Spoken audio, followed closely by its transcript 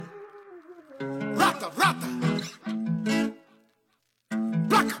rata, rata.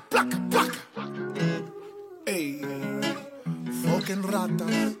 Placa, placa, placa. Ey, fucking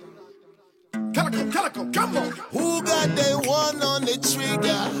ratas. Calico, calico, come on. Who got that one on the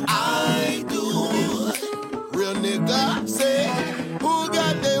trigger? I do. Real nigga say, who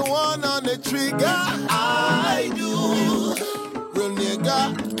got that one on the trigger? I do. Real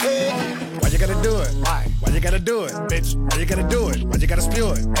nigga, hey. Why you gotta do it? Why you gotta do it, bitch? Why you gotta do it? Why you gotta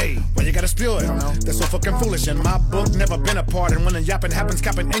spew it? Hey, why you gotta spew it? That's so fucking foolish. In my book, never been a part. And when the yapping happens,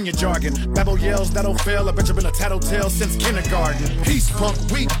 capping in your jargon. Babble yells, that'll fail. I bet you been a tattletale since kindergarten. He's punk,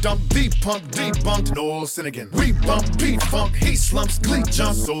 we dump, deep punk, debunked. No Finnegan. We bump, Pete Funk, he slumps, glee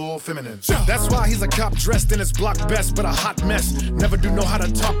jumps, so feminine. That's why he's a cop dressed in his block best, but a hot mess. Never do know how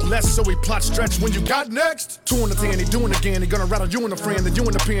to talk less, so we plot stretch when you got next. 2 on the 10, he doing again. He gonna rattle you and a friend, then you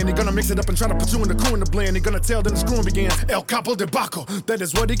in the pen. He gonna mix it up and try to put you in the crew in the blend. He gonna tell, then the screwing begin. El Capo debacle, that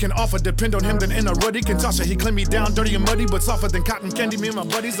is what he can offer. Depend on him, then in a ruddy can toss it. He claim me down, dirty and muddy, but softer than cotton candy. Me and my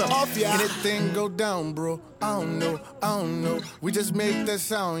buddies are off, yeah. Anything go down, bro? I don't know. We just make that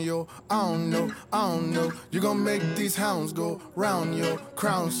sound, yo. I don't know. You gon' make these hounds go round your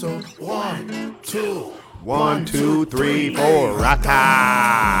crown, so 1, 2. 1, 2, 3, 4,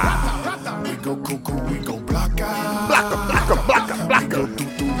 rata. We go cuckoo, we go blacka. Blacka. We go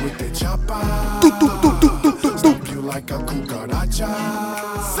doo-doo with the chopper. Stomp you like a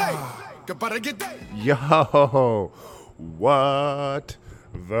cucaracha. Say, goodbye, get that. Yo, what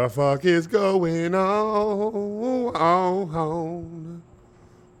the fuck is going on?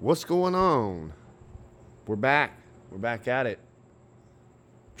 What's going on? We're back. We're back at it.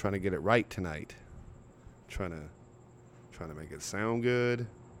 Trying to get it right tonight. Trying to make it sound good.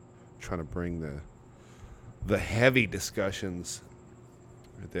 Trying to bring the heavy discussions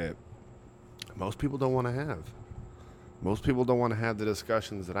that most people don't want to have. Most people don't want to have the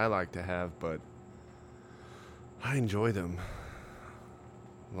discussions that I like to have, but I enjoy them.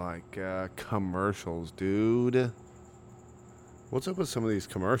 Like commercials, dude. What's up with some of these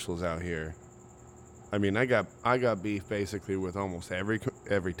commercials out here? I mean, I got beef basically with almost every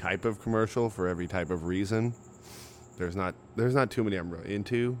type of commercial for every type of reason. There's not too many I'm really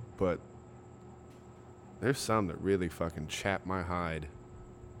into, but there's some that really fucking chap my hide.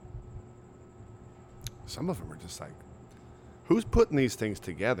 Some of them are just like, who's putting these things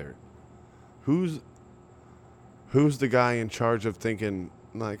together? Who's the guy in charge of thinking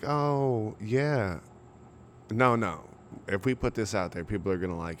like, oh yeah, no. If we put this out there, people are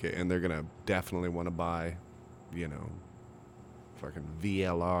gonna like it, and they're gonna definitely want to buy, fucking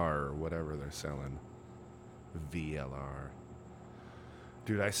VLR or whatever they're selling. VLR,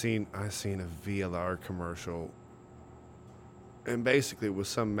 dude. I seen a VLR commercial, and basically it was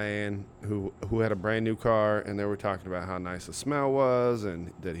some man who had a brand new car, and they were talking about how nice the smell was,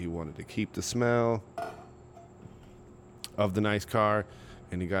 and that he wanted to keep the smell of the nice car,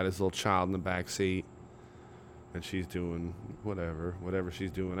 and he got his little child in the back seat. And she's doing whatever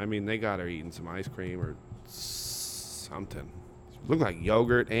she's doing. I mean, they got her eating some ice cream or something. Looked like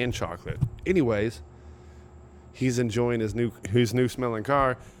yogurt and chocolate. Anyways, he's enjoying his new smelling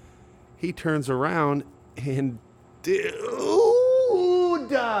car. He turns around and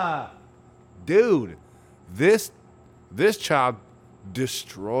dude, this child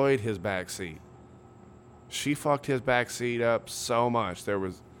destroyed his back seat. She fucked his back seat up so much.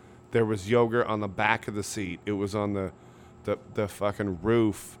 There was yogurt on the back of the seat. It was on the fucking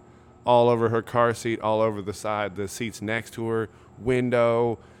roof, all over her car seat, all over the side, the seats next to her,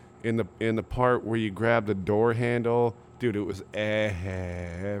 window, in the part where you grab the door handle. Dude, it was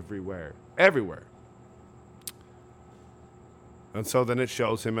everywhere. And so then it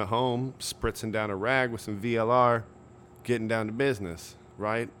shows him at home, spritzing down a rag with some VLR, getting down to business,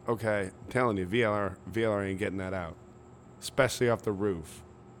 right? Okay, I'm telling you, VLR ain't getting that out, especially off the roof.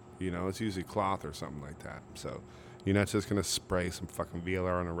 It's usually cloth or something like that. So you're not just going to spray some fucking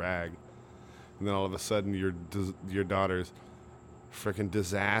VLR on a rag. And then all of a sudden your daughter's freaking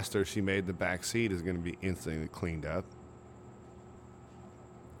disaster she made the back seat is going to be instantly cleaned up.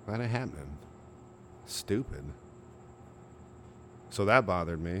 That ain't happening. Stupid. So that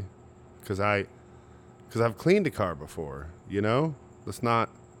bothered me. Because I've cleaned a car before, That's not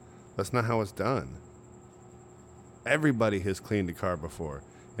how it's done. Everybody has cleaned a car before.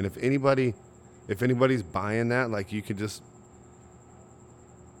 And if anybody's buying that, like, you could just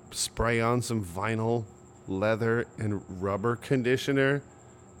spray on some vinyl, leather, and rubber conditioner,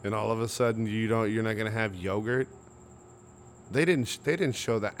 and all of a sudden you're not gonna have yogurt. They didn't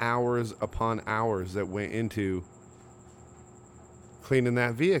show the hours upon hours that went into cleaning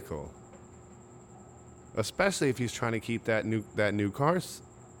that vehicle. Especially if he's trying to keep that new car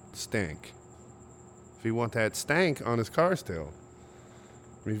stink. if he want that stank on his car still.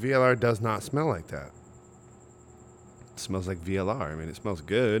 I mean, VLR does not smell like that. It smells like VLR. I mean, it smells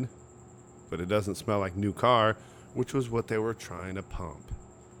good, but it doesn't smell like new car, which was what they were trying to pump.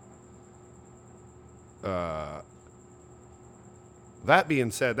 That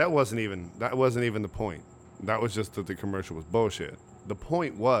being said, that wasn't even the point. That was just that the commercial was bullshit. The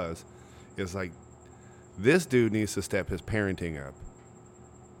point is like, this dude needs to step his parenting up.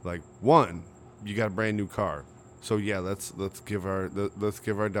 Like, one, you got a brand new car, so yeah, let's give our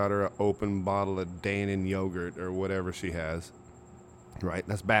daughter an open bottle of Dannon yogurt or whatever she has. Right?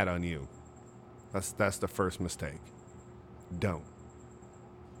 That's bad on you. That's the first mistake. Don't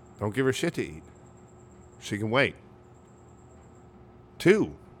give her shit to eat. She can wait.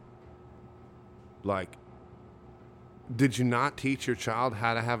 2, like, did you not teach your child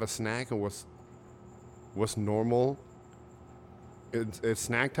how to have a snack and what's normal? It's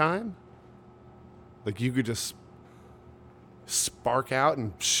snack time. Like, you could just spark out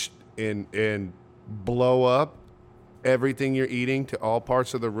and blow up everything you're eating to all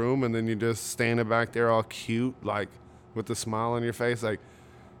parts of the room, and then you're just standing back there all cute, like with a smile on your face. Like,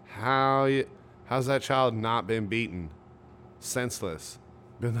 how's that child not been beaten? Senseless.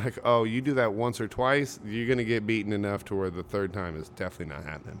 Been like, oh, you do that once or twice, you're gonna get beaten enough to where the third time is definitely not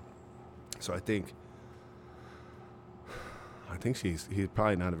happening. So I think he's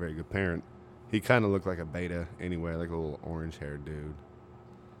probably not a very good parent. He kind of looked like a beta anyway, like a little orange-haired dude.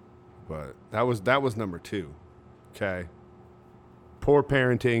 But that was number 2. Okay. Poor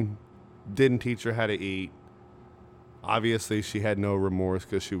parenting. Didn't teach her how to eat. Obviously, she had no remorse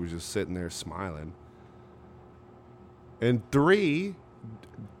because she was just sitting there smiling. And 3,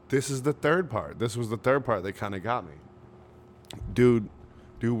 this is the third part. This was the third part that kind of got me. Dude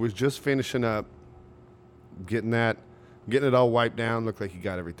was just finishing up, getting it all wiped down. Looked like he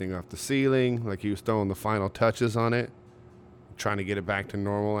got everything off the ceiling, like he was throwing the final touches on it, trying to get it back to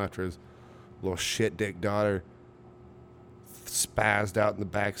normal after his little shit dick daughter spazzed out in the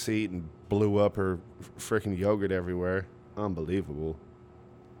back seat and blew up her freaking yogurt everywhere. Unbelievable.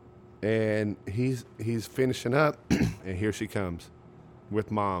 And he's finishing up, and here she comes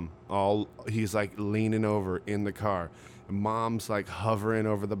with mom. He's like leaning over in the car, and mom's like hovering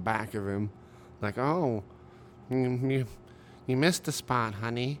over the back of him, like, oh, you missed the spot,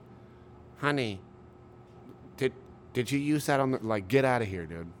 honey. Did you use that on the, like, get out of here,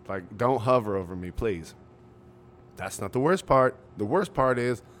 dude. Like, don't hover over me, please. That's not the worst part. The worst part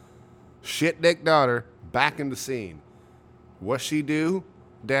is shit dick daughter back in the scene. What she do?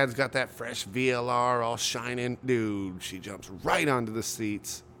 Dad's got that fresh VLR all shining. Dude, she jumps right onto the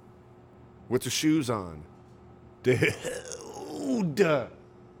seats with her shoes on. Dude,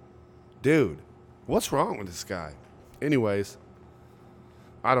 what's wrong with this guy? Anyways,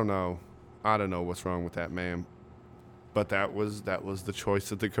 I don't know what's wrong with that man. But that was the choice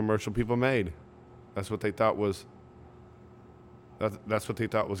that the commercial people made. That's what they thought was going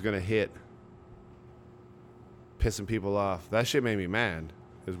to hit. Pissing people off. That shit made me mad,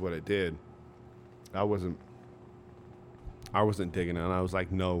 is what it did. I wasn't digging it. I was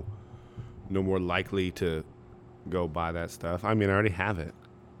like, no more likely to go buy that stuff. I mean, I already have it.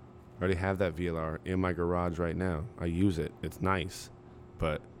 I already have that VLR in my garage right now. I use it. It's nice.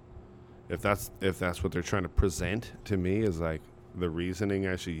 But if that's what they're trying to present to me is like the reasoning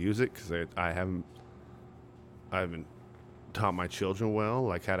I should use it, because I haven't taught my children well,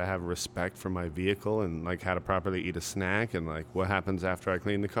 like how to have respect for my vehicle and like how to properly eat a snack and like what happens after I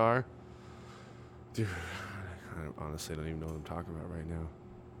clean the car. Dude, I honestly don't even know what I'm talking about right now.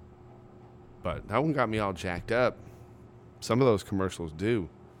 But that one got me all jacked up. Some of those commercials do.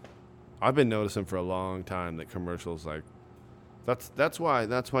 I've been noticing for a long time that commercials, like, that's why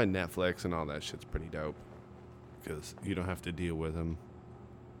Netflix and all that shit's pretty dope, because you don't have to deal with them.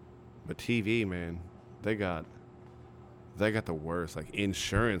 But TV, man, they got the worst. Like,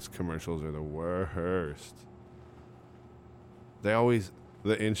 insurance commercials are the worst. The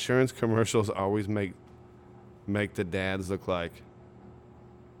insurance commercials always make the dads look like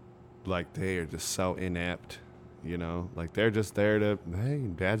they are just so inept, you know? Like, they're just there to, hey,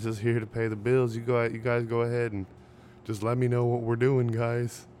 dad's just here to pay the bills. You guys go ahead and just let me know what we're doing,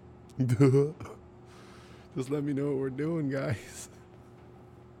 guys. Just let me know what we're doing, guys.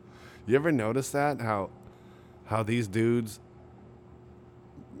 You ever notice that? How these dudes,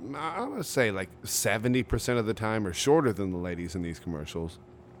 I'm going to say like 70% of the time are shorter than the ladies in these commercials.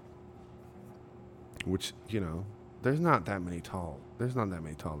 Which, you know, there's not that many tall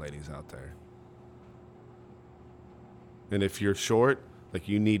ladies out there. And if you're short, like,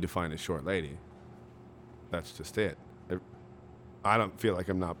 you need to find a short lady. That's just it. I don't feel like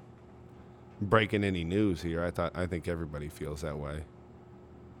I'm not breaking any news here. I think everybody feels that way.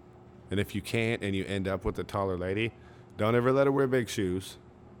 And if you can't and you end up with a taller lady, don't ever let her wear big shoes.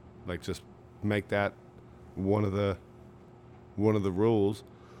 Like, just make that one of the rules.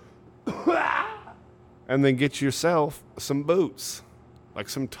 And then get yourself some boots, like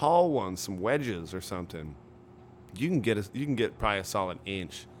some tall ones, some wedges or something. You can get probably a solid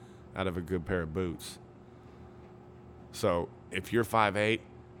inch out of a good pair of boots. So if you're 5'8",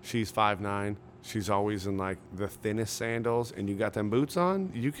 she's 5'9", she's always in like the thinnest sandals, and you got them boots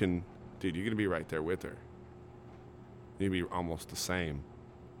on, you're gonna be right there with her. You'd be almost the same.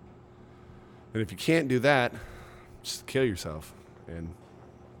 And if you can't do that, just kill yourself and,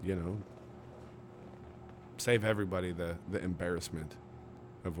 save everybody the embarrassment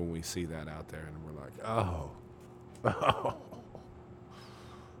of when we see that out there and we're like, oh.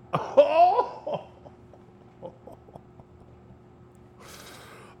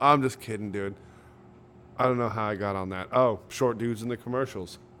 I'm just kidding, dude. I don't know how I got on that. Oh, short dudes in the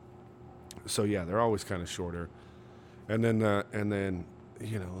commercials. So yeah, they're always kind of shorter. And then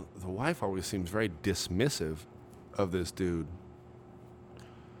the wife always seems very dismissive of this dude.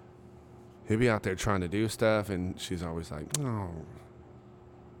 He'll be out there trying to do stuff, and she's always like, "Oh,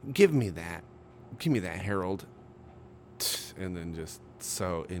 give me that, Harold," and then just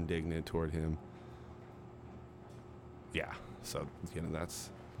so indignant toward him. Yeah, so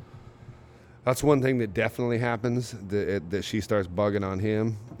that's one thing that definitely happens, that she starts bugging on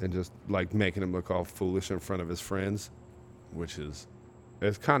him and just like making him look all foolish in front of his friends, which is,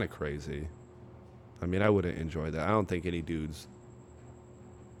 it's kind of crazy. I mean, I wouldn't enjoy that. I don't think any dudes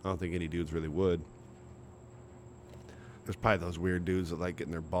really would. There's probably those weird dudes that like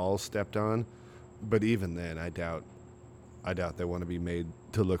getting their balls stepped on, but even then, I doubt they want to be made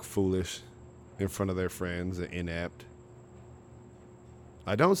to look foolish in front of their friends and inept.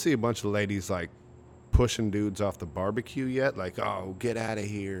 I don't see a bunch of ladies like pushing dudes off the barbecue yet. Like, "Oh, get out of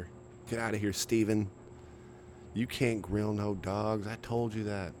here, Steven. You can't grill no dogs. I told you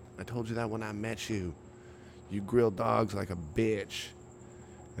that when I met you. You grill dogs like a bitch."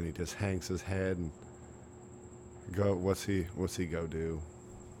 And he just hangs his head and what's he go do?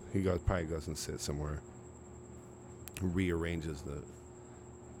 He probably goes and sits somewhere. Rearranges the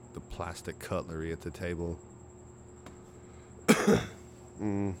plastic cutlery at the table.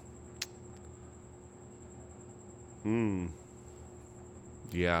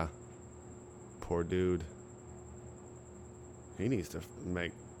 Yeah. Poor dude. He needs to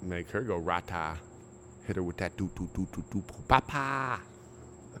make her go rata. Hit her with that do papa.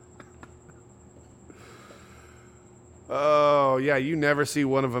 Oh yeah, you never see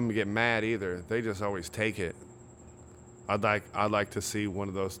one of them get mad either. They just always take it. I'd like to see one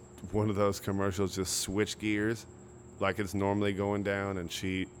of those commercials just switch gears, like it's normally going down, and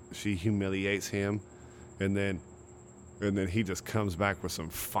she humiliates him, and then he just comes back with some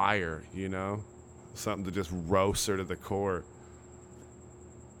fire, something to just roast her to the core,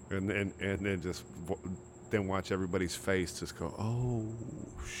 and then just then watch everybody's face just go, "Oh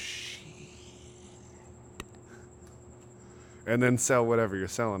shit," and then sell whatever you're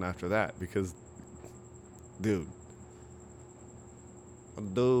selling after that, because, dude,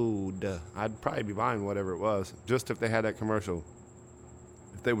 I'd probably be buying whatever it was, just if they had that commercial.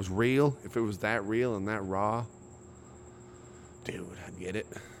 If it was real, if it was that real and that raw, dude, I'd get it.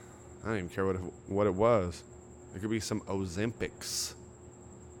 I don't even care what it was. It could be some Ozempics.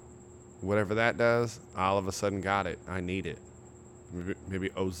 Whatever that does, I all of a sudden got it. I need it. Maybe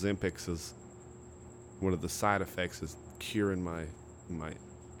Ozempics is one of the side effects, is curing my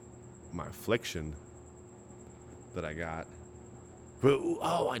affliction that I got. But,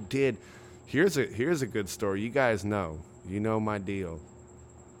 I did. Here's a good story. You guys know my deal.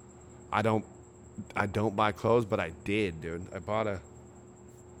 I don't buy clothes, but I did, dude. I bought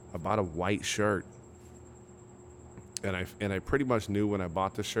a white shirt, and I pretty much knew when I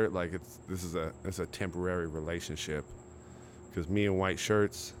bought the shirt, like, it's a temporary relationship, because me and white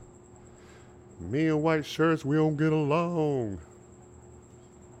shirts, we don't get along.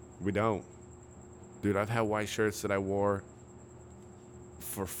 We don't, dude. I've had white shirts that I wore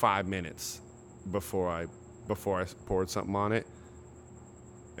for 5 minutes before I poured something on it,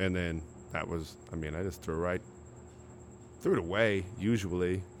 and then that was, I just threw it away.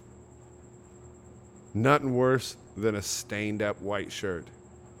 Usually, nothing worse than a stained up white shirt.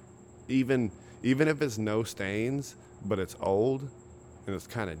 Even if it's no stains, but it's old and it's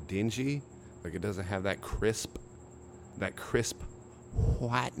kind of dingy, like it doesn't have that crisp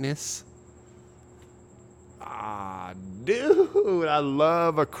whiteness. Dude, I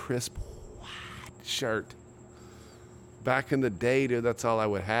love a crisp white shirt. Back in the day, dude, that's all I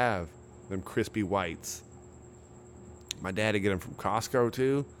would have. Them crispy whites. My dad would get them from Costco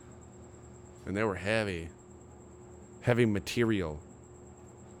too. And they were heavy. Heavy material.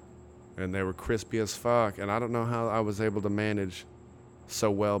 And they were crispy as fuck. And I don't know how I was able to manage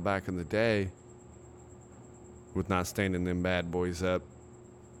so well back in the day with not staining them bad boys up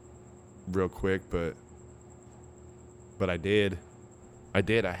real quick, but I did. I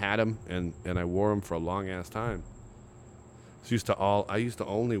had them, and I wore them for a long ass time. I used to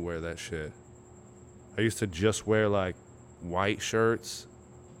only wear that shit. I used to just wear like white shirts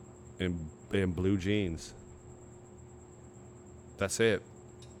and blue jeans. That's it.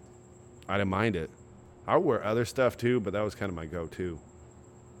 I didn't mind it. I would wear other stuff too, but that was kind of my go-to.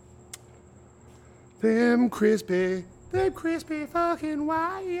 Them crispy fucking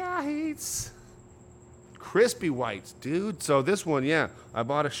whites. Crispy whites, dude. So this one, yeah, I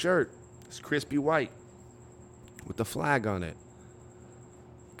bought a shirt. It's crispy white with the flag on it.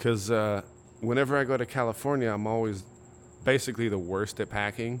 Because whenever I go to California, I'm always basically the worst at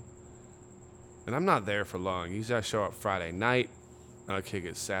packing. And I'm not there for long. Usually I show up Friday night, I'll kick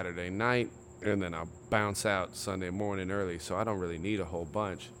it Saturday night, and then I'll bounce out Sunday morning early. So I don't really need a whole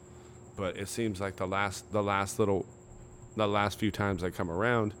bunch. But it seems like the last few times I come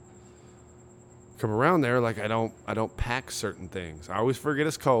around there, like I don't pack certain things. I always forget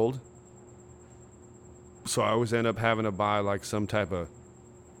it's cold. So I always end up having to buy like some type of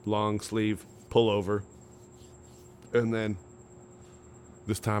long sleeve pullover. And then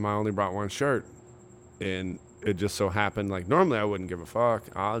this time I only brought one shirt. And it just so happened, like normally I wouldn't give a fuck.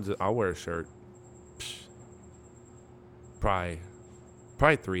 I'll wear a shirt. Psh.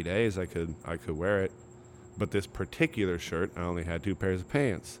 Probably 3 days I could wear it. But this particular shirt, I only had 2 pairs of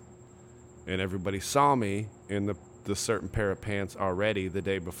pants. And everybody saw me in the certain pair of pants already the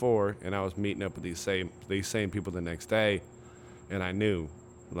day before, and I was meeting up with these same people the next day, and I knew,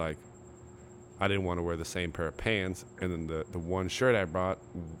 like, I didn't want to wear the same pair of pants, and then the one shirt I brought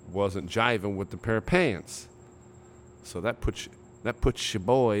wasn't jiving with the pair of pants. So that puts your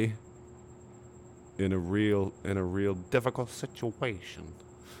boy in a real difficult situation.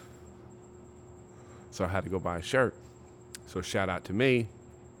 So I had to go buy a shirt. So shout out to me.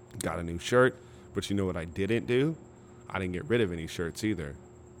 Got a new shirt. But you know what I didn't do? I didn't get rid of any shirts either.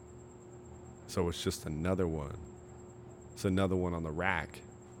 So it's just another one. It's another one on the rack.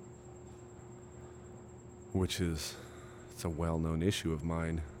 It's a well-known issue of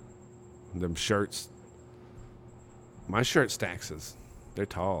mine. Them shirts. My shirt stacks they're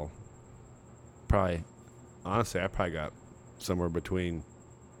tall. Honestly, I probably got somewhere between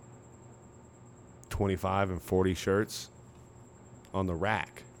 25 and 40 shirts on the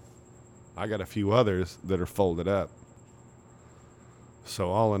rack. I got a few others that are folded up.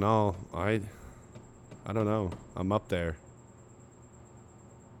 So all in all, I don't know. I'm up there.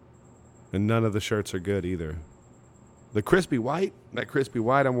 And none of the shirts are good either. That crispy white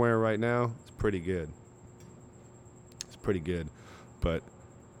I'm wearing right now, it's pretty good. It's pretty good. But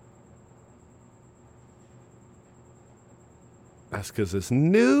that's because it's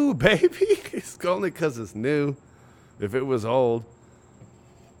new, baby. It's only because it's new. If it was old,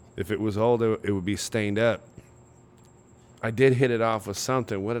 it would be stained up. I did hit it off with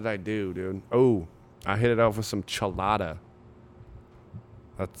something. What did I do, dude? Oh, I hit it off with some Chelada.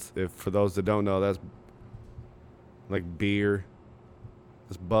 For those that don't know, that's like beer.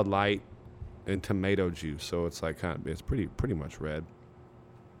 It's Bud Light and tomato juice. So it's like it's pretty much red.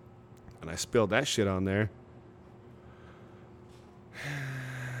 And I spilled that shit on there.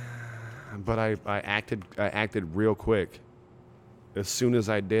 But I acted real quick. As soon as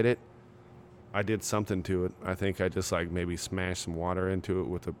I did it, I did something to it. I think I just like maybe smashed some water into it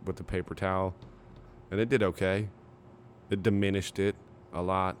with the paper towel, and it did okay. It diminished it a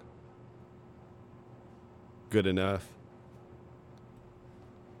lot. Good enough.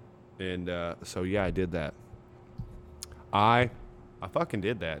 And so yeah, I did that. I fucking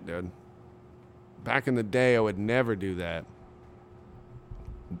did that, dude. Back in the day, I would never do that.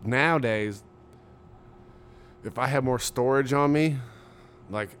 Nowadays, if I have more storage on me,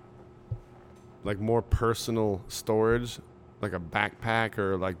 like more personal storage, like a backpack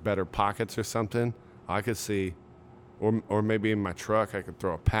or like better pockets or something, I could see, or maybe in my truck I could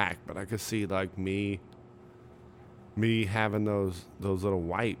throw a pack, but I could see like me having those little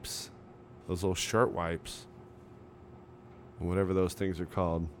wipes, those little shirt wipes, whatever those things are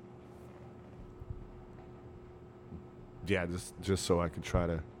called. Yeah, just so I could try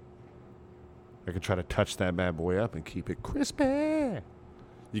to touch that bad boy up and keep it crispy.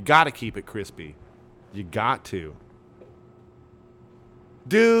 You got to keep it crispy. You got to.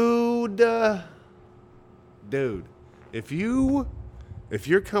 Dude, if you If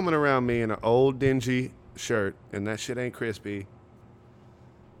you're coming around me in an old dingy shirt and that shit ain't crispy,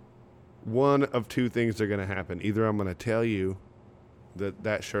 one of two things are going to happen. Either I'm going to tell you that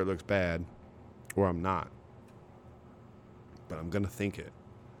that shirt looks bad, or I'm not. But I'm going to think it.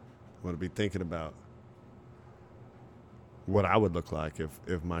 I'm going to be thinking about what I would look like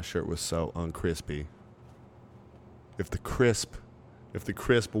if my shirt was so uncrispy. If the crisp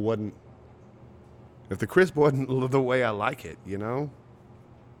wasn't the way I like it, you know?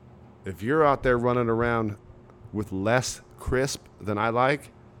 If you're out there running around with less crisp than I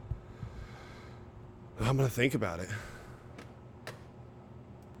like, I'm going to think about it.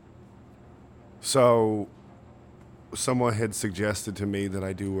 So, someone had suggested to me that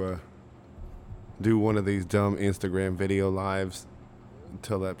I do one of these dumb Instagram video lives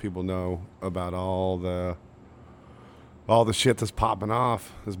to let people know about all the shit that's popping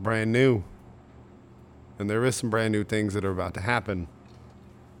off. It's brand new. And there is some brand new things that are about to happen.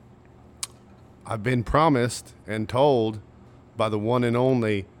 I've been promised and told by the one and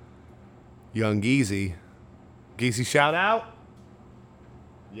only Young Geezy. Geezy, shout out?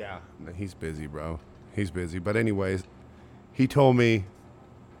 Yeah, he's busy, bro. He's busy. But anyways, he told me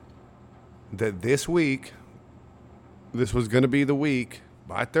that this week, this was going to be the week,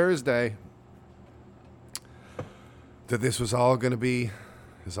 by Thursday, that this was all going to be,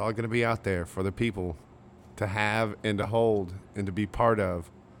 it's all going to be out there for the people to have and to hold and to be part of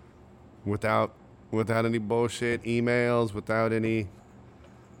without any bullshit emails, without any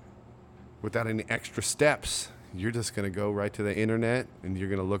extra steps. You're just going to go right to the internet and you're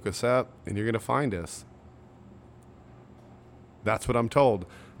going to look us up and you're going to find us. That's what I'm told.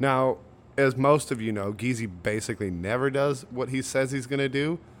 Now, as most of you know, Geezy basically never does what he says he's going to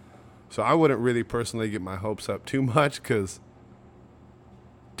do. So I wouldn't really personally get my hopes up too much because,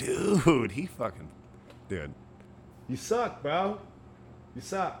 dude, you suck, bro. You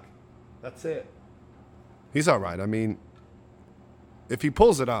suck. That's it. He's all right. I mean, if he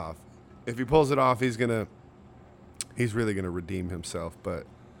pulls it off, he's really going to redeem himself. But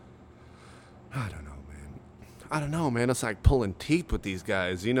I don't know, man. It's like pulling teeth with these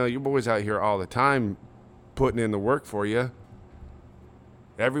guys. You know, your boys out here all the time putting in the work for you.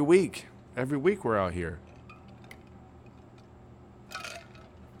 Every week we're out here.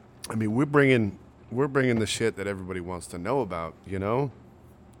 I mean, we're bringing the shit that everybody wants to know about, you know?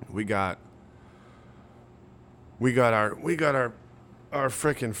 We got our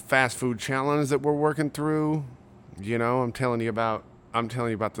freaking fast food challenge that we're working through. You know, I'm telling you about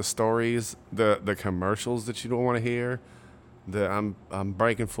the stories, the commercials that you don't want to hear. I'm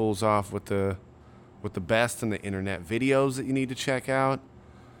breaking fools off with the best in the internet videos that you need to check out.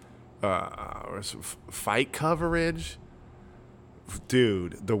 Fight coverage,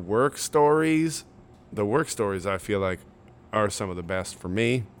 dude. The work stories I feel like are some of the best for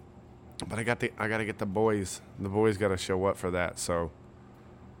me. But I gotta get the boys. The boys gotta show up for that. So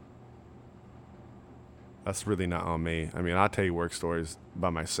that's really not on me. I mean, I'll tell you work stories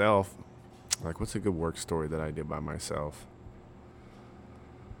by myself. Like, what's a good work story that I did by myself?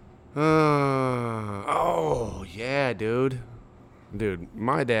 Oh yeah, dude.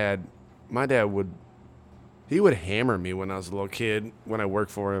 My dad would hammer me when I was a little kid when I worked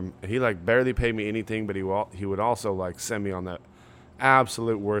for him. He like barely paid me anything, but he would also like send me on the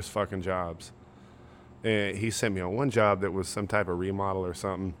absolute worst fucking jobs. And he sent me on one job that was some type of remodel or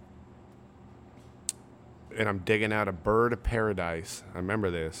something. And I'm digging out a bird of paradise. I remember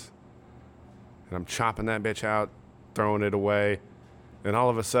this. And I'm chopping that bitch out, throwing it away. And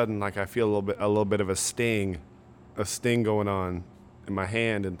all of a sudden, like I feel a little bit of a sting going on in my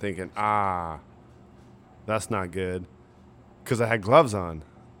hand and thinking, that's not good. Because I had gloves on.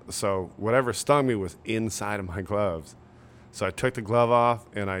 So whatever stung me was inside of my gloves. So I took the glove off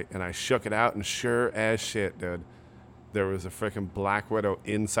and I shook it out, and sure as shit, dude, there was a freaking black widow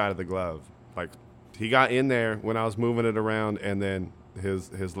inside of the glove. Like, he got in there when I was moving it around, and then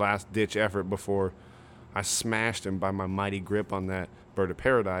his last ditch effort before I smashed him by my mighty grip on that bird of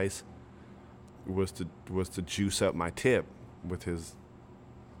paradise was to juice up my tip with his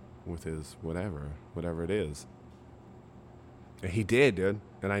whatever it is. And he did, dude.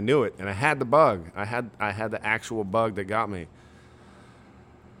 And I knew it. And I had the bug. I had the actual bug that got me.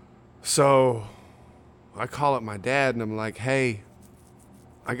 So I call up my dad and I'm like, hey,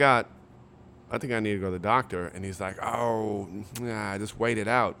 I think I need to go to the doctor. And he's like, oh, nah, just wait it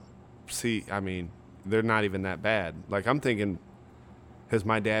out. See, I mean, they're not even that bad. Like, I'm thinking, has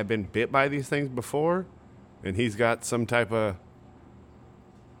my dad been bit by these things before? And he's got some type of,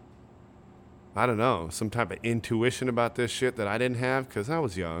 I don't know, some type of intuition about this shit that I didn't have because I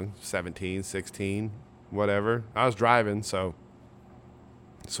was young, 17, 16, whatever. I was driving, so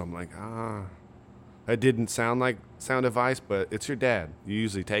So I'm like, that didn't sound like sound advice, but it's your dad. You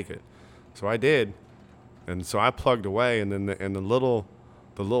usually take it. So I did. And so I plugged away, and then the little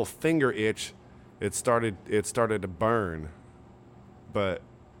finger itch, it started to burn. But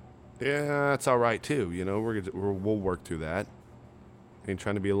yeah, it's all right too. You know, we'll work through that. Ain't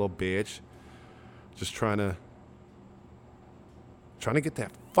trying to be a little bitch. Just trying to get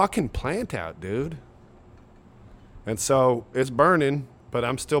that fucking plant out, dude. And so it's burning, but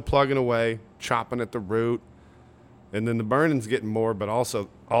I'm still plugging away, chopping at the root. And then the burning's getting more, but also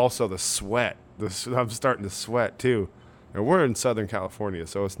the sweat. I'm starting to sweat too. And we're in Southern California,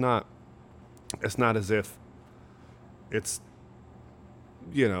 so it's not as if it's,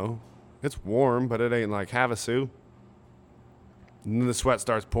 you know, it's warm, but it ain't like Havasu. And then the sweat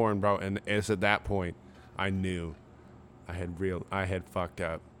starts pouring, bro, and it's at that point I knew I had fucked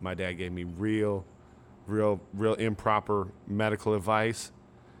up. My dad gave me real improper medical advice,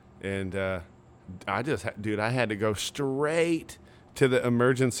 and I had to go straight to the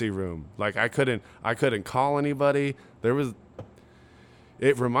emergency room. Like I couldn't call anybody.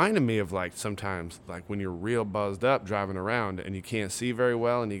 It reminded me of like sometimes like when you're real buzzed up driving around and you can't see very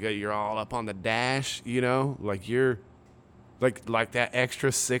well and you're all up on the dash, you know, like you're like that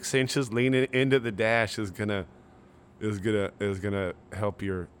extra 6 inches leaning into the dash is gonna help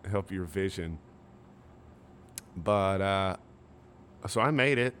your vision. But so I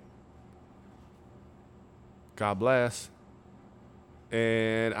made it. God bless.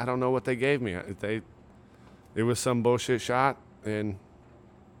 And I don't know what they gave me. It was some bullshit shot, and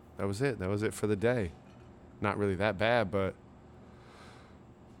that was it. That was it for the day. Not really that bad, but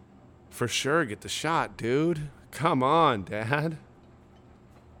for sure get the shot, dude. Come on, Dad.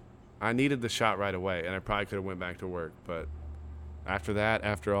 I needed the shot right away, and I probably could have went back to work. But after that,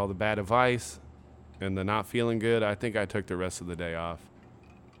 after all the bad advice and the not feeling good, I think I took the rest of the day off.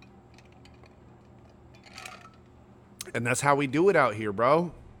 And that's how we do it out here,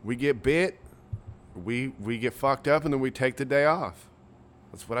 bro. We get bit, we get fucked up, and then we take the day off.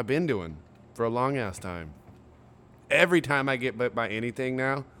 That's what I've been doing for a long ass time. Every time I get bit by anything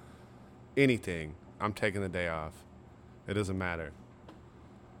now, I'm taking the day off. It doesn't matter.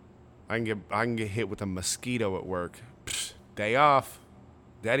 I can get hit with a mosquito at work. Psh, day off.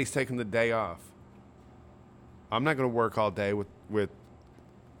 Daddy's taking the day off. I'm not gonna work all day with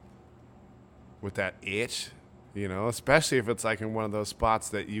that itch. You know, especially if it's like in one of those spots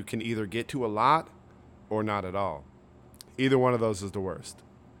that you can either get to a lot or not at all. Either one of those is the worst.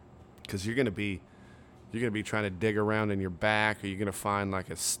 Because you're gonna be trying to dig around in your back, or you're gonna find like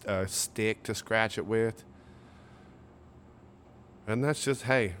a stick to scratch it with. And that's just,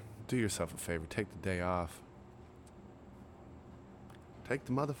 hey, do yourself a favor, take the day off. Take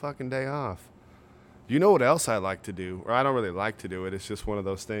the motherfucking day off. You know what else I like to do? Or I don't really like to do it. It's just one of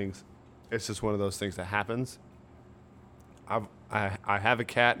those things. It's just one of those things that happens. I have a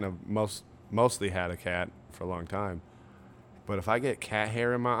cat, and I've mostly had a cat for a long time. But if I get cat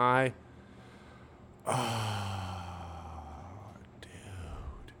hair in my eye,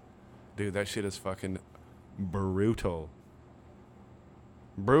 dude, that shit is fucking brutal.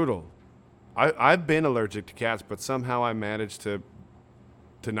 Brutal. I've been allergic to cats, but somehow I managed to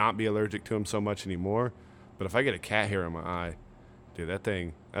not be allergic to them so much anymore. But if I get a cat hair in my eye, dude, that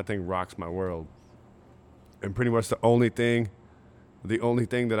thing rocks my world. And pretty much the only thing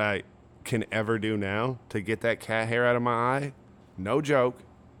that I can ever do now to get that cat hair out of my eye, no joke,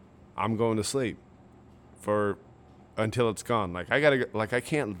 I'm going to sleep until it's gone. Like I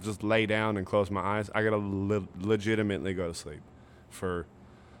can't just lay down and close my eyes. I gotta legitimately go to sleep for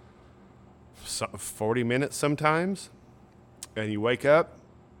 40 minutes sometimes, and you wake up,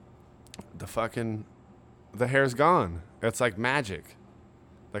 the hair's gone. It's like magic.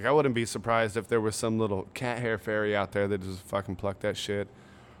 Like, I wouldn't be surprised if there was some little cat hair fairy out there that just fucking plucked that shit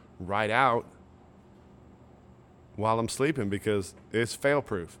right out while I'm sleeping, because it's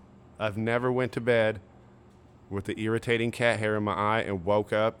fail-proof. I've never went to bed with the irritating cat hair in my eye and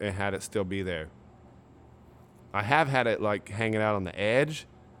woke up and had it still be there. I have had it, like, hanging out on the edge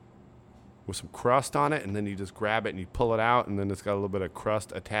with some crust on it, and then you just grab it and you pull it out, and then it's got a little bit of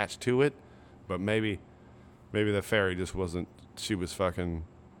crust attached to it. But maybe the fairy just wasn't, she was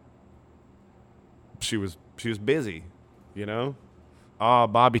busy, you know?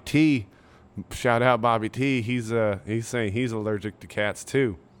 Bobby T, shout out Bobby T. He's saying he's allergic to cats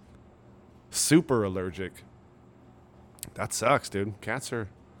too. Super allergic. That sucks, dude. They're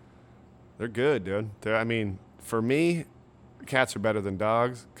good, dude. For me, cats are better than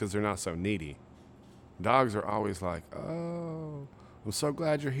dogs because they're not so needy. Dogs are always like, oh, I'm so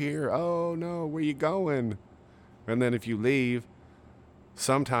glad you're here. Oh no, where you going? And then if you leave,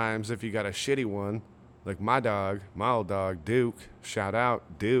 sometimes if you got a shitty one, like my old dog, Duke, shout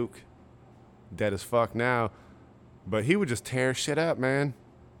out, Duke, dead as fuck now, but he would just tear shit up, man.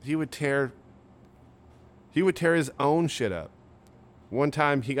 He would tear his own shit up. One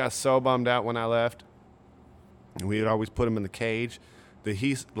time he got so bummed out when I left, and we would always put him in the cage, that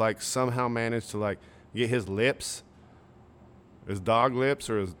he's like somehow managed to like get his lips, his dog lips,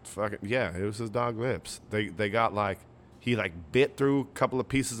 or his fucking, yeah, it was his dog lips. They got like, he like bit through a couple of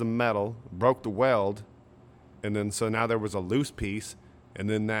pieces of metal, broke the weld, and then so now there was a loose piece, and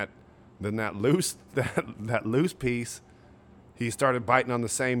then that loose piece, he started biting on the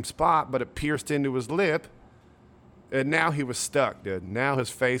same spot, but it pierced into his lip, and now he was stuck, dude. Now his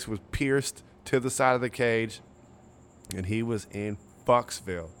face was pierced to the side of the cage, and he was in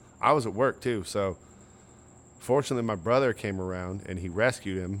Fucksville. I was at work too, so fortunately my brother came around and he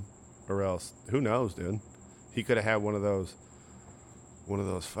rescued him, or else who knows, dude. He could have had one of those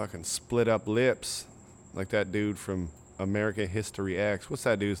fucking split up lips like that dude from American History X. What's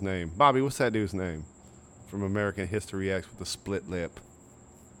that dude's name? Bobby, what's that dude's name? From American History X with the split lip.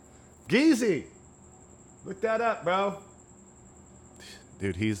 Geezy! Look that up, bro.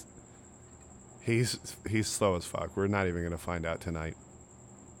 Dude, he's slow as fuck. We're not even gonna find out tonight.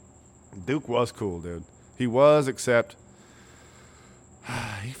 Duke was cool, dude. He was, except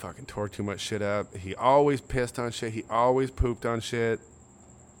he fucking tore too much shit up. He always pissed on shit. He always pooped on shit.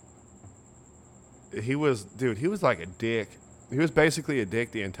 He was like a dick. He was basically a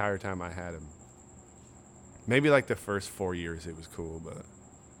dick the entire time I had him. Maybe like the first 4 years it was cool, but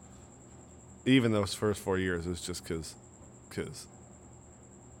even those first 4 years it was just because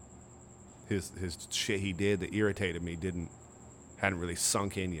his shit he did that irritated me hadn't really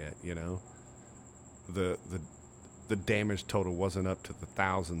sunk in yet, you know. The damage total wasn't up to the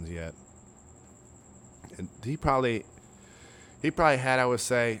thousands yet. And he probably had, I would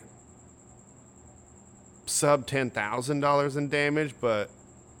say, sub $10,000 in damage, but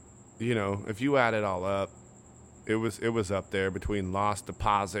you know, if you add it all up, it was up there between lost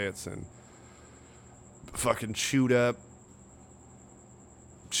deposits and fucking chewed up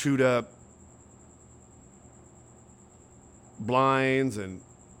blinds and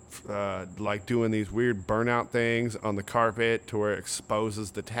like doing these weird burnout things on the carpet to where it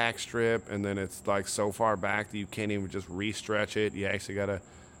exposes the tack strip, and then it's like so far back that you can't even just re-stretch it. You actually gotta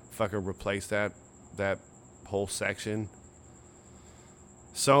fucking replace that whole section.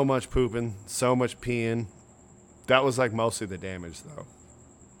 So much pooping, so much peeing. That was like mostly the damage though.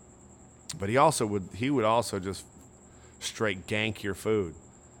 But he would also just straight gank your food.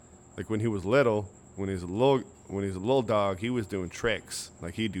 Like when he was little, when he's a little dog, he was doing tricks.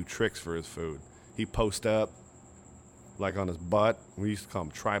 Like he'd do tricks for his food. He'd post up like on his butt. We used to call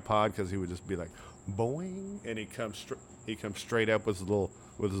him tripod because he would just be like boing, and he'd come straight up with his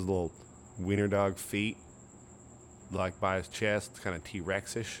little wiener dog feet, like by his chest, kind of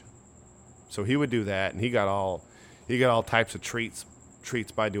T-Rex-ish. So he would do that, and he got all types of treats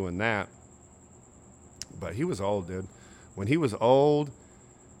by doing that. But he was old, dude. When he was old,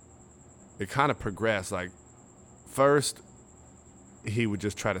 it kind of progressed. Like first, he would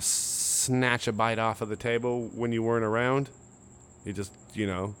just try to snatch a bite off of the table when you weren't around. He just, you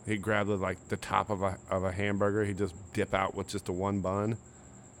know, he'd grab the top of a hamburger. He'd just dip out with just the one bun.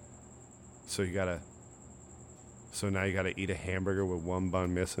 So now you gotta eat a hamburger with one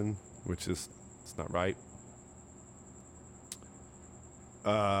bun missing, which is, it's not right.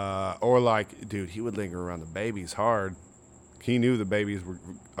 Or like, dude, he would linger around the babies hard. He knew the babies were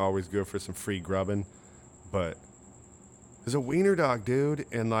always good for some free grubbing, but there's a wiener dog, dude,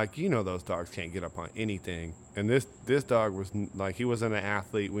 and like, you know, those dogs can't get up on anything. And this dog was like, he wasn't an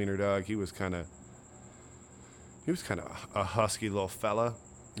athlete wiener dog. He was kind of a husky little fella,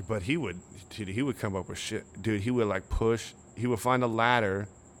 but he would come up with shit, dude. He would find a ladder,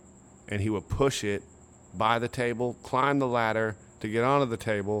 and he would push it by the table, climb the ladder to get onto the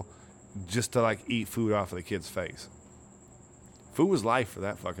table, just to like eat food off of the kid's face. Food was life for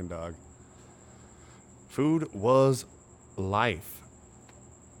that fucking dog. Food was life.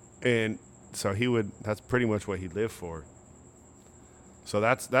 And so that's pretty much what he lived for. So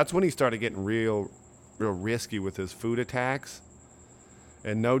that's when he started getting real risky with his food attacks.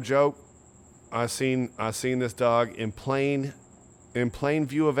 And no joke, I seen this dog in plain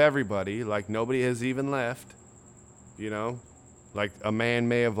view of everybody, like nobody has even left, you know? Like a man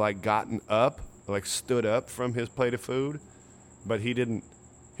may have like gotten up, like stood up from his plate of food, but he didn't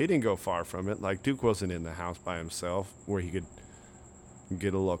go far from it. Like Duke wasn't in the house by himself where he could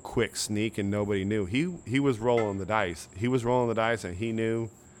get a little quick sneak and nobody knew. He was rolling the dice. He was rolling the dice, and he knew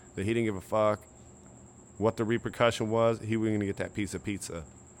that he didn't give a fuck what the repercussion was, he was going to get that piece of pizza.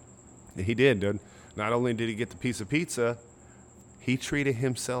 And he did, dude. Not only did he get the piece of pizza, he treated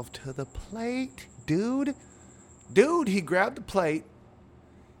himself to the plate, dude. Dude, he grabbed the plate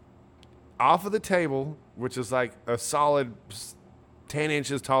off of the table, which is like a solid 10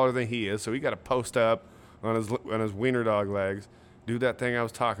 inches taller than he is. So he got to post up on his wiener dog legs, do that thing I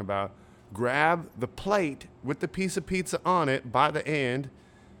was talking about, grab the plate with the piece of pizza on it by the end,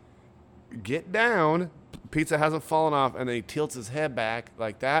 get down, pizza hasn't fallen off, and then he tilts his head back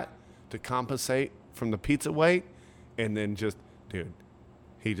like that to compensate from the pizza weight, and then just, dude,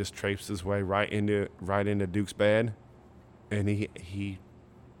 he just traipsed his way right into Duke's bed, and he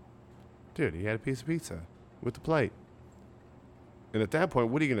had a piece of pizza with the plate. And at that point,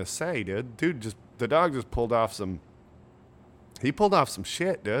 what are you gonna say, dude? The dog just pulled off some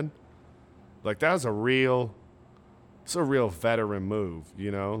shit, dude. Like, that was a real veteran move,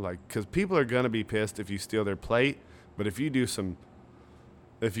 you know? Like, because people are gonna be pissed if you steal their plate, but if you do some,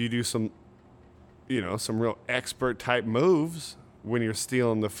 you know, some real expert type moves when you're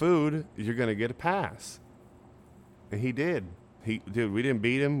stealing the food, you're gonna get a pass. And he did. Dude, we didn't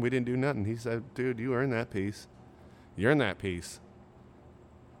beat him. We didn't do nothing. He said, dude, you earned that piece. You earned that piece.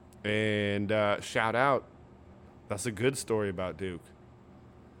 And shout out. That's a good story about Duke.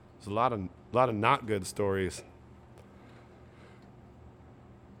 There's a lot of not good stories.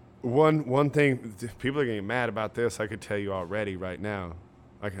 One thing, people are getting mad about this. I could tell you already right now.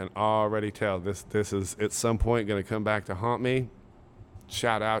 I can already tell this is at some point going to come back to haunt me.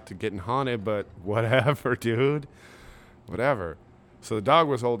 Shout out to getting haunted, but whatever, dude. Whatever. So the dog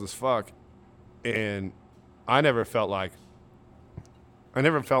was old as fuck, and I never felt like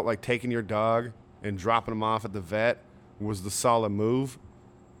taking your dog and dropping him off at the vet was the solid move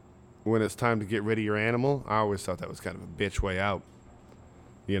when it's time to get rid of your animal. I always thought that was kind of a bitch way out.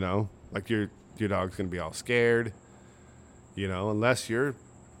 You know, like your dog's gonna be all scared. You know, unless you're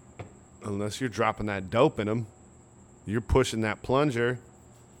dropping that dope in him, you're pushing that plunger.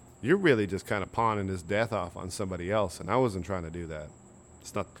 You're really just kind of pawning his death off on somebody else, and I wasn't trying to do that.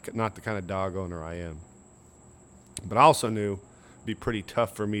 It's not the kind of dog owner I am. But I also knew it'd be pretty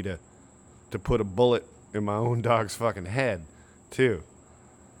tough for me to put a bullet in my own dog's fucking head, too.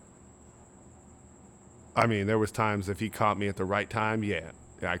 I mean, there was times if he caught me at the right time, yeah,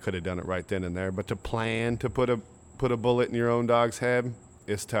 I could have done it right then and there. But to plan to put a bullet in your own dog's head,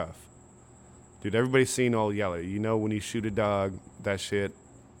 it's tough. Dude, everybody's seen Old Yeller. You know when you shoot a dog, that shit,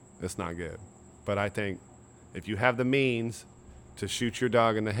 it's not good. But I think if you have the means to shoot your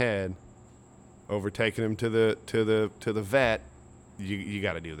dog in the head, over taking him to the vet, you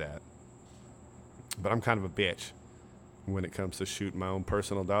got to do that. But I'm kind of a bitch when it comes to shooting my own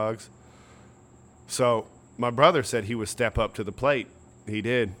personal dogs. So my brother said he would step up to the plate. He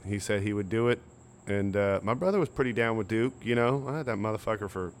did. He said he would do it. And my brother was pretty down with Duke. You know, I had that motherfucker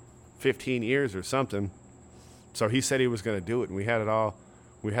for 15 years or something. So he said he was going to do it, and we had it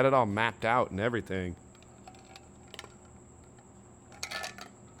all mapped out and everything.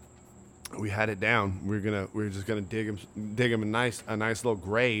 We had it down. We were just gonna dig him a nice little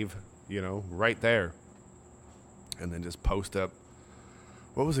grave, you know, right there, and then just post up.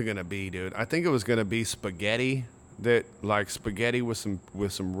 What was it gonna be, dude? I think it was gonna be spaghetti. Spaghetti with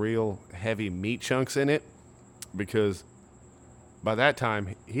some real heavy meat chunks in it, because by that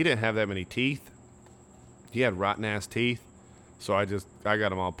time he didn't have that many teeth. He had rotten ass teeth, so I got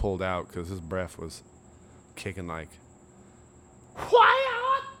them all pulled out because his breath was kicking like.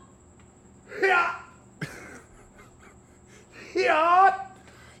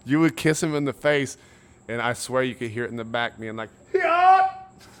 You would kiss him in the face, and I swear you could hear it in the back being like,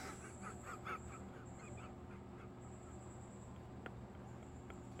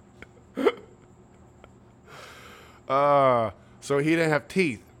 so he didn't have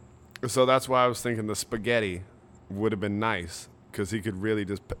teeth. So that's why I was thinking the spaghetti would have been nice, because he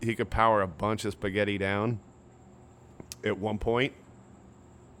could power a bunch of spaghetti down at one point,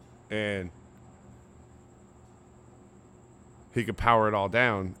 and he could power it all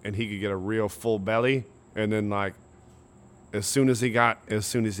down, and he could get a real full belly, and then like as soon as he got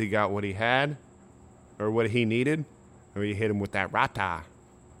what he had or what he needed, and we hit him with that rata,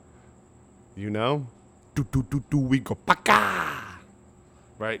 you know, we go paka,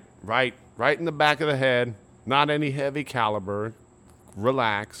 right in the back of the head. Not any heavy caliber.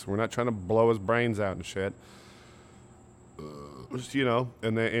 Relax. We're not trying to blow his brains out and shit. Just, you know,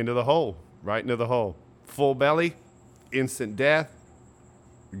 and then into the hole, right into the hole. Full belly, instant death.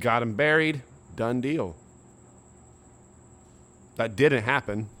 Got him buried. Done deal. That didn't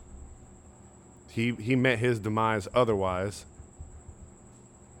happen. He met his demise otherwise.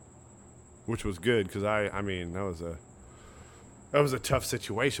 which was good because I mean, that was a tough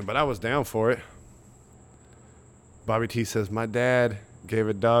situation, but I was down for it. Bobby T says, my dad gave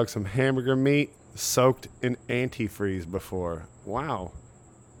a dog some hamburger meat soaked in antifreeze before. Wow.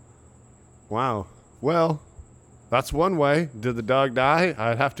 Well, that's one way. Did the dog die?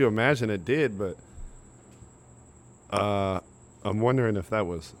 I'd have to imagine it did, but I'm wondering if that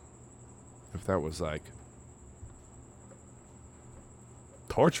was like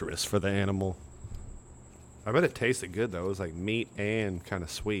torturous for the animal. I bet it tasted good though. It was like meat and kind of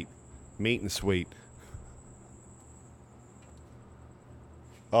sweet. Meat and sweet.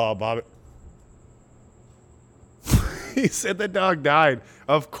 Oh, Bobby. He said the dog died.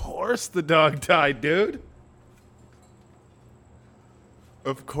 Of course the dog died, dude.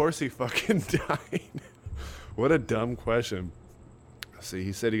 Of course he fucking died. What a dumb question. See,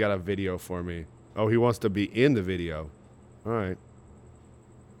 he said he got a video for me. Oh, he wants to be in the video. All right.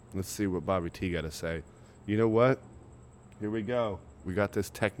 Let's see what Bobby T got to say. You know what? Here we go. We got this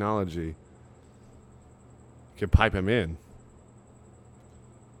technology. Can pipe him in.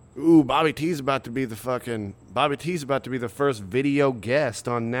 Ooh, Bobby T's about to be the first video guest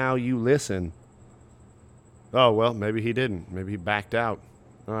on Now You Listen. Oh, well, maybe he didn't. Maybe he backed out.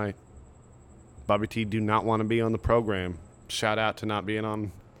 All right. Bobby T do not want to be on the program. Shout out to not being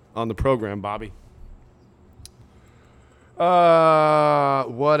on the program, Bobby.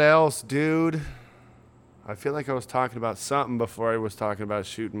 What else, dude? I feel like I was talking about something before I was talking about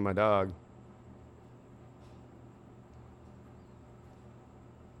shooting my dog.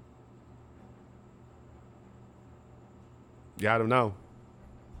 Yeah, I don't know.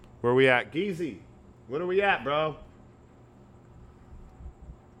 Where we at? Geezy, what are we at, bro?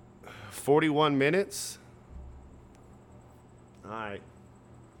 41 minutes? All right,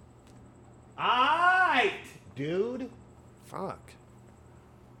 dude. Fuck.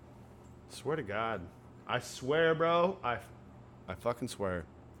 Swear to God. I swear, bro. I fucking swear.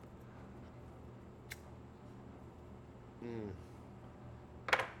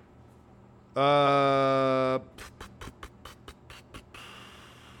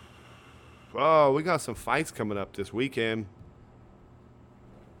 Oh, we got some fights coming up this weekend.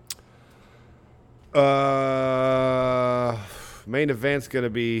 Main event's gonna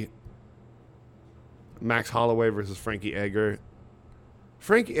be Max Holloway versus Frankie Edgar.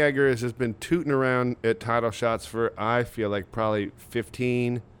 Frankie Edgar has just been tooting around at title shots for, I feel like, probably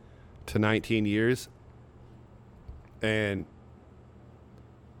 15 to 19 years. And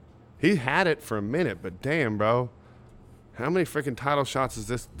he had it for a minute, but damn, bro. How many freaking title shots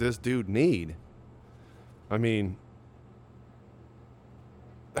does this dude need? I mean,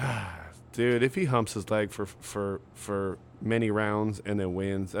 dude, if he humps his leg for many rounds and then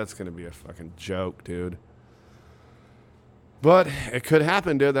wins, that's going to be a fucking joke, dude. But it could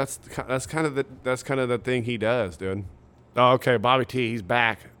happen, dude. That's kind of the thing he does, dude. Oh, okay, Bobby T, he's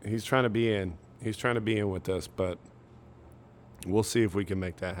back. He's trying to be in. He's trying to be in with us, but we'll see if we can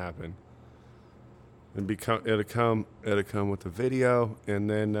make that happen. And it'll come with the video, and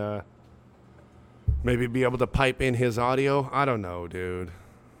then maybe be able to pipe in his audio. I don't know, dude.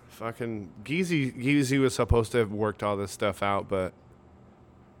 Fucking Geezy was supposed to have worked all this stuff out, but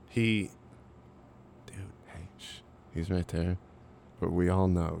dude, hey, shh. He's right there. But we all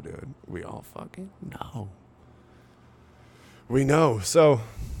know, dude. We all fucking know. We know. So,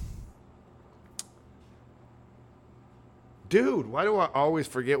 dude, why do I always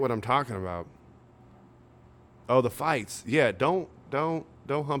forget what I'm talking about? Oh, the fights. Yeah, don't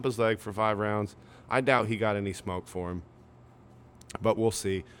hump his leg for 5 rounds. I doubt he got any smoke for him. But we'll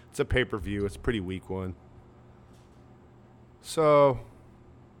see. It's a pay-per-view. It's a pretty weak one. So,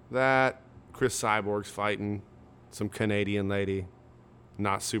 that Chris Cyborg's fighting some Canadian lady.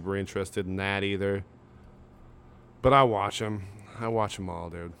 Not super interested in that either. But I watch them. I watch them all,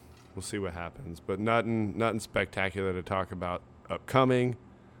 dude. We'll see what happens. But nothing spectacular to talk about upcoming.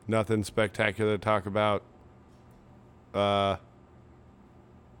 Nothing spectacular to talk about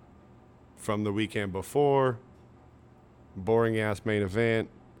from the weekend before. Boring ass main event.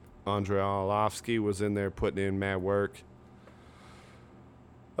 Andrei Arlovsky was in there putting in mad work.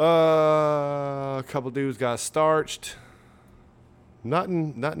 A couple dudes got starched.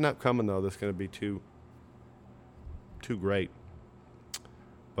 Nothing upcoming though. That's gonna be too great.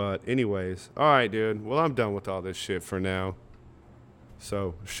 But anyways, all right, dude. Well, I'm done with all this shit for now.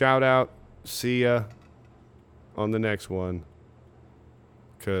 So shout out, see ya on the next one.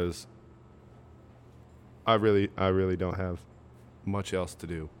 'Cause I really don't have much else to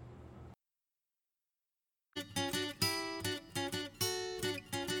do.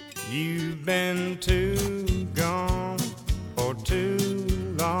 You've been too gone for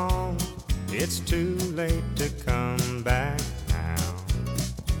too long. it's too late to come back now.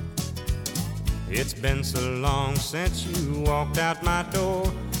 It's been so long since you walked out my door.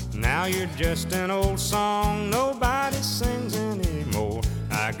 Now you're just an old song nobody sings anymore.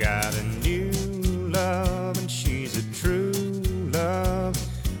 I got a new love and she's a true love.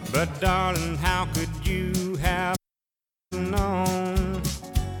 But darling, how could you have known?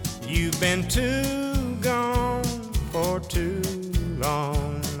 You've been too gone for too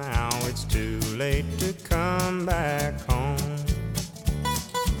long. Now it's too late to come back home.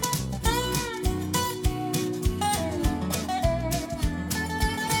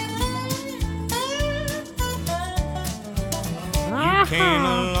 You came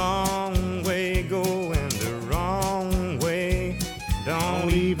a long way going the wrong way.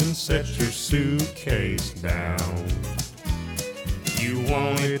 Don't even set your suitcase down. You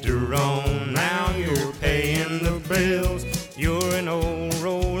wanted to roam, now you're paying the bills. You're an old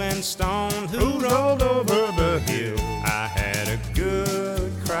rolling stone who rolled over the hill. I had a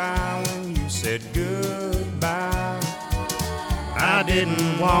good cry when you said goodbye. I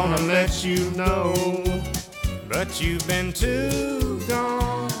didn't want to let you know, but you've been too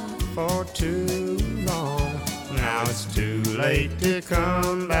gone for too long. Now it's too late to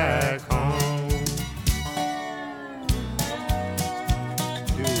come back home.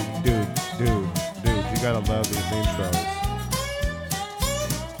 Dude, you gotta love these intros.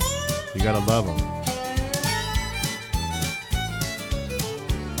 You gotta love them.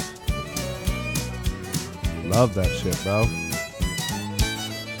 Love that shit, bro.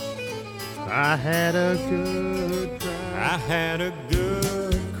 I had a good cry. I had a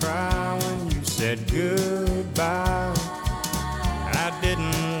good cry when you said goodbye. I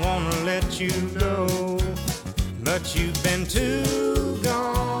didn't want to let you go, but you've been too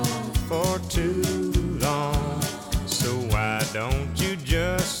gone for too long. So why don't you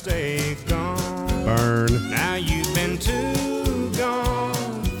just stay gone? Burn. Now you've been too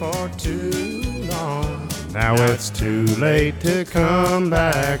gone for too long. Now it's too late to come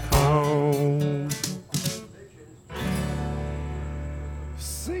back home.